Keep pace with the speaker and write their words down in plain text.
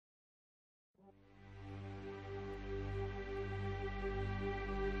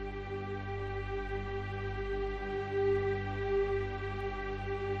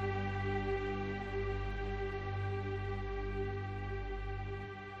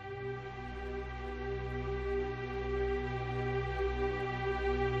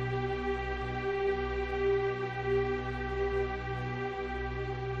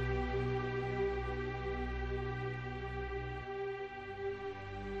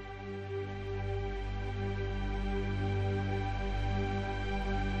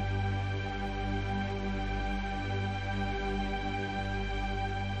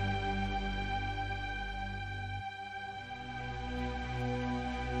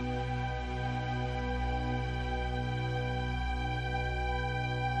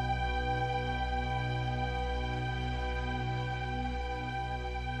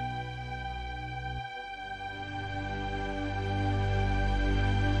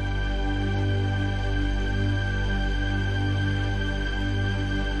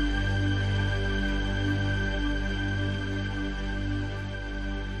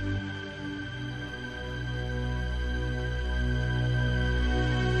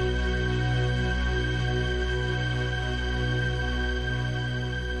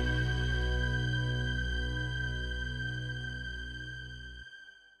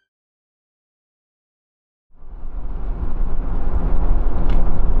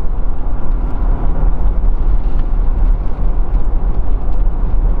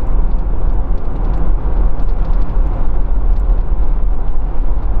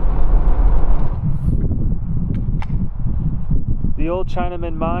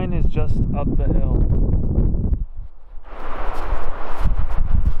Chinaman mine is just up the hill.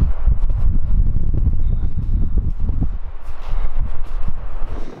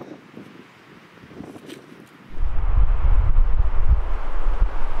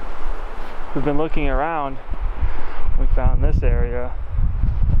 We've been looking around. We found this area.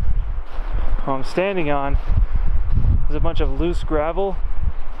 What I'm standing on is a bunch of loose gravel.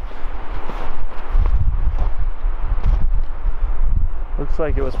 Looks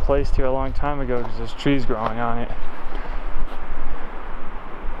like it was placed here a long time ago because there's trees growing on it.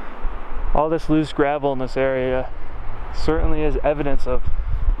 All this loose gravel in this area certainly is evidence of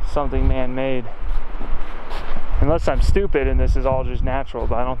something man-made. Unless I'm stupid and this is all just natural,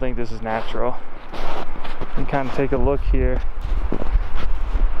 but I don't think this is natural. You can kind of take a look here.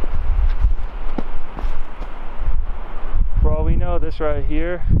 For all we know, this right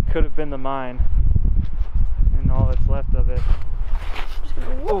here could have been the mine and all that's left of it.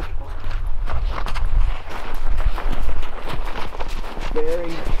 Oh.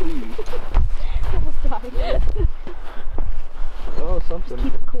 Bearing trees. Almost died. Oh, something.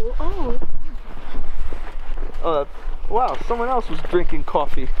 Keep it cool. Oh. Wow, someone else was drinking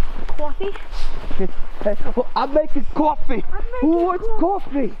coffee. Coffee? Hey, well, I'm making coffee. Who wants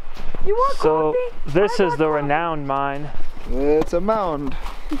coffee? You want so coffee? This is the renowned mine. It's a mound.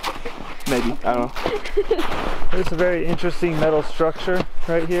 Maybe, I don't know. There's a very interesting metal structure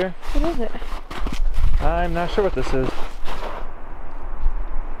right here. What is it? I'm not sure what this is.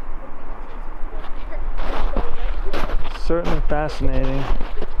 Certainly fascinating.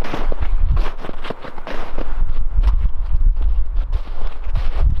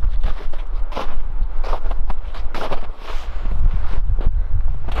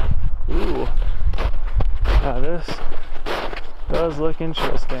 Ooh. Now this does look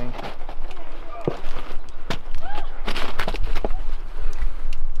interesting.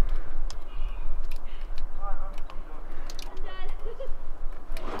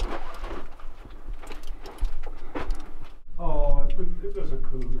 Oh, if there's a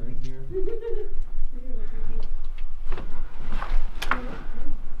cougar in here.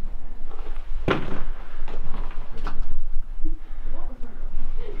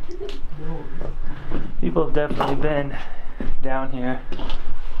 People have definitely been down here.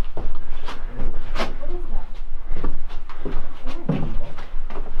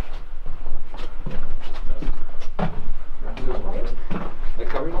 They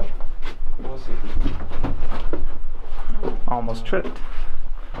covered one? We'll see. Almost tripped.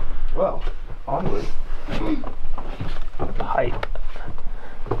 Well, onward. Height.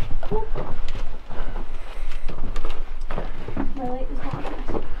 My light is not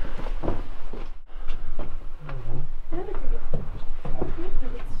on.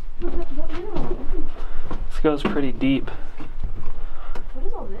 This goes pretty deep. What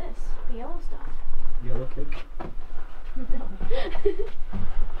is all this? The yellow stuff. Yellow cake. No.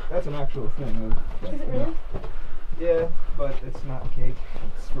 That's an actual thing. Is it really? Yeah, but it's not cake.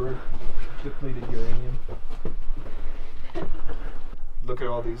 It's for depleted uranium. Look at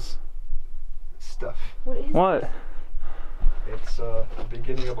all these stuff. What is What? It's the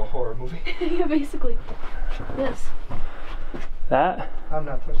beginning of a horror movie. Yeah, basically. This. That? I'm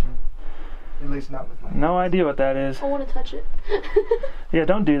not touching it. At least not with my hands. No idea what that is. I want to touch it. Yeah,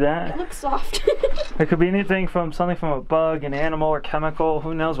 don't do It that. looks soft. It could be anything from something from a bug, an animal, or chemical.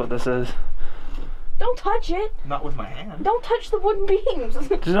 Who knows what this is? Don't touch it. Not with my hand. Don't touch the wooden beams.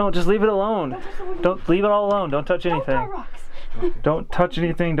 Just leave it alone. Don't touch the wooden Don't leave it all alone. Don't touch Don't anything. throw rocks. Okay. Don't touch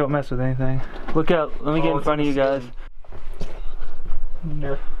anything. Don't mess with anything. Look out. Let me get in it's front of you guys.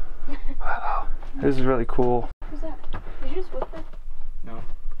 There. Wow. This is really cool. Who's that? Did you just whisper? No.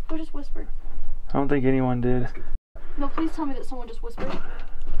 Who just whispered? I don't think anyone did. No, please tell me that someone just whispered.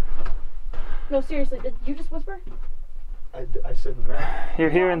 No, seriously, did you just whisper? I said no. You're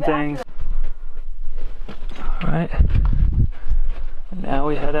hearing but things. Alright. Now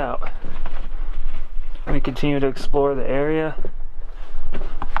we head out. We continue to explore the area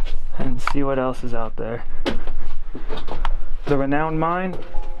and see what else is out there. The renowned mine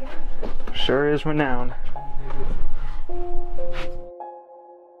sure is renowned.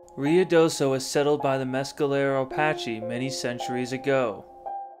 Ruidoso was settled by the Mescalero Apache many centuries ago.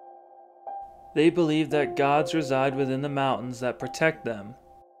 They believe that gods reside within the mountains that protect them.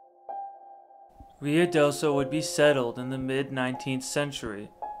 Ruidoso would be settled in the mid-19th century.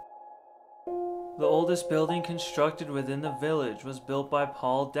 The oldest building constructed within the village was built by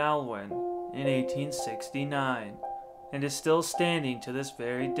Paul Dalwyn in 1869 and is still standing to this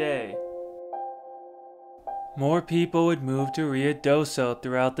very day. More people would move to Ruidoso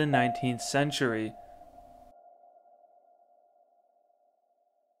throughout the 19th century.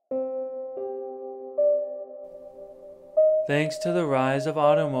 Thanks to the rise of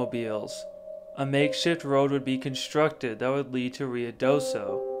automobiles, a makeshift road would be constructed that would lead to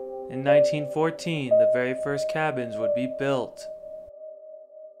Ruidoso. In 1914, the very first cabins would be built.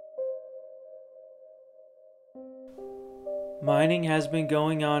 Mining has been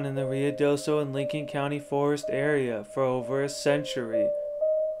going on in the Ruidoso and Lincoln County forest area for over a century,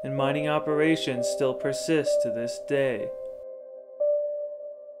 and mining operations still persist to this day.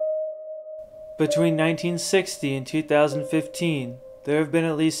 Between 1960 and 2015, there have been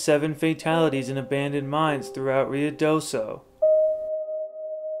at least 7 fatalities in abandoned mines throughout Ruidoso.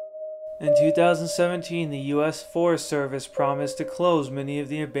 In 2017, the U.S. Forest Service promised to close many of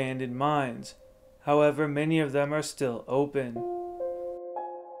the abandoned mines. However, many of them are still open.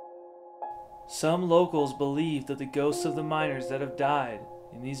 Some locals believe that the ghosts of the miners that have died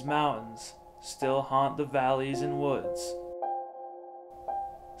in these mountains still haunt the valleys and woods.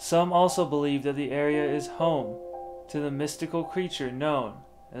 Some also believe that the area is home to the mystical creature known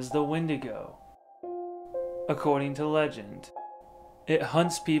as the Wendigo. According to legend, it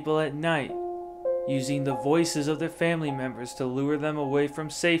hunts people at night, using the voices of their family members to lure them away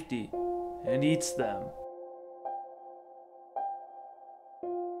from safety, and eats them.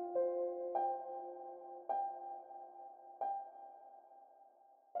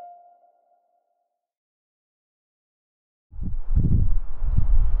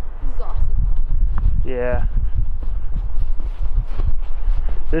 This is awesome. Yeah.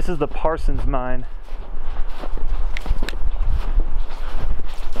 This is the Parsons mine.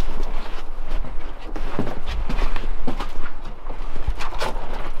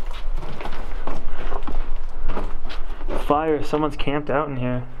 Fire, someone's camped out in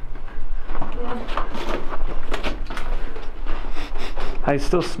here. Yeah. I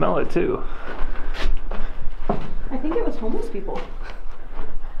still smell it too. I think it was homeless people.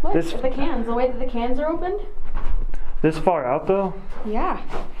 Look, This- the cans, the way that the cans are opened. This far out though? Yeah.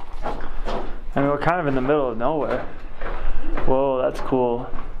 I mean, we're kind of in the middle of nowhere. Whoa, that's cool.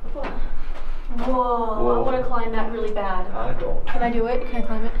 Whoa, I want to climb that really bad. I don't. Can I do it? Can I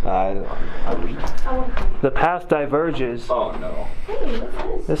climb it? I don't. I want to climb it. The path diverges. Oh no. Hey, what's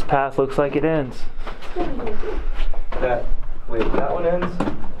this? This path looks like it ends. That. Wait, that one ends?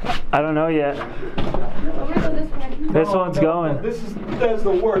 I don't know yet. I'm gonna go this way. This one's going. That's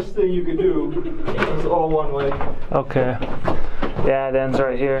the worst thing you could do. It's all one way. Okay. Yeah, it ends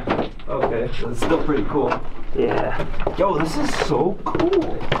right here. Okay, that's still pretty cool. Yeah. Yo, this is so cool.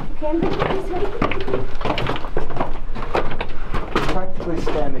 Okay, I'm gonna go this way. We're practically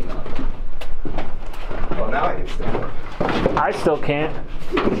standing up. Well, now I can stand up. I still can't. Hey,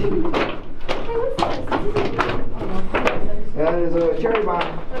 what's this? That is a cherry bomb.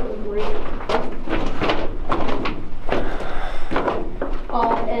 That was great.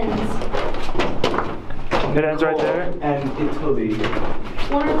 Oh, it ends. It ends right there. And Italy.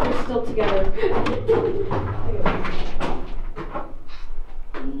 Wonder if they're still together.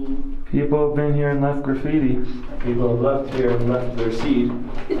 People have been here and left graffiti. People have left here and left their seed.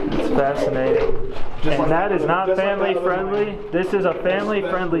 It's fascinating. And that is not family friendly. This is a family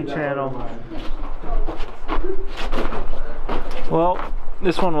friendly channel. Well,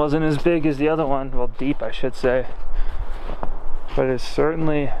 this one wasn't as big as the other one. Well, deep, I should say. But it's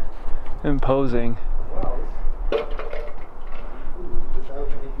certainly imposing. I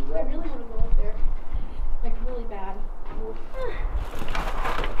really want to go up there. Like, really bad.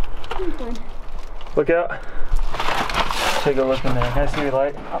 I'm fine. Look out. Take a look in there. Can I see your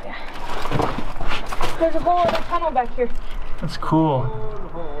light? Oh, yeah. There's a whole other tunnel back here. That's cool.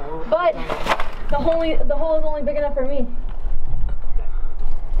 But the hole is only big enough for me.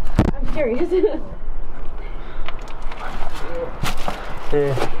 I'm serious.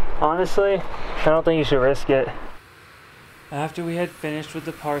 Yeah. Honestly, I don't think you should risk it. After we had finished with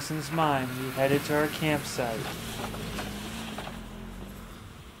the Parsons mine, we headed to our campsite.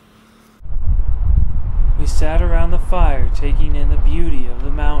 We sat around the fire, taking in the beauty of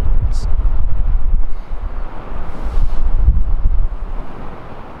the mountains.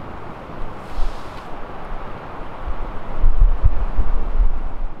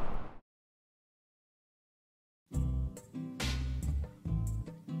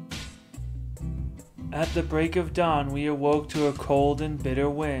 At the break of dawn, we awoke to a cold and bitter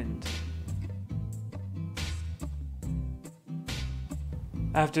wind.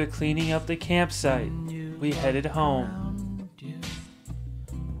 After cleaning up the campsite, we headed home.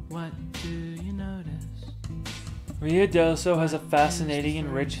 Ruidoso has a fascinating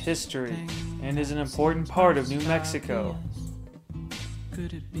and rich history and is an important part of New Mexico.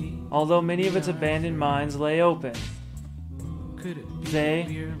 Although many of its abandoned mines lay open,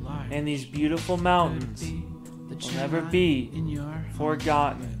 they and these beautiful mountains will never be in your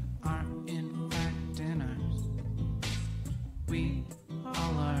forgotten. are in fact in ours. We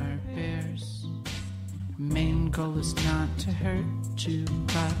all are bears. Main goal is not to hurt you,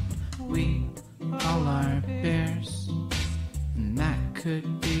 but we all are bears. And that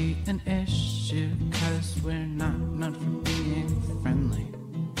could be an issue, 'cause we're not known for being friendly,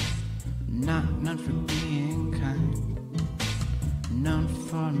 not known for being kind, known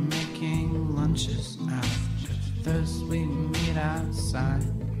for making lunches out of those we meet outside.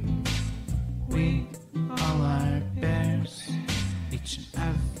 We all are bears, each and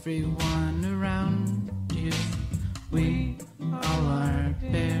every one around you. We all are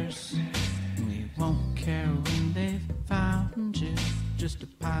bears, and we won't care when they've found you. Just a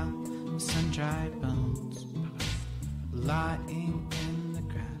pile of sun-dried bones lying in the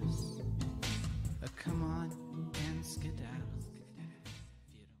grass. Come on and skedaddle.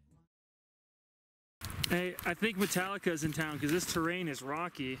 Hey, I think Metallica's in town because this terrain is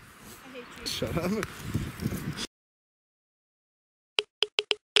rocky. I hate you. Shut up.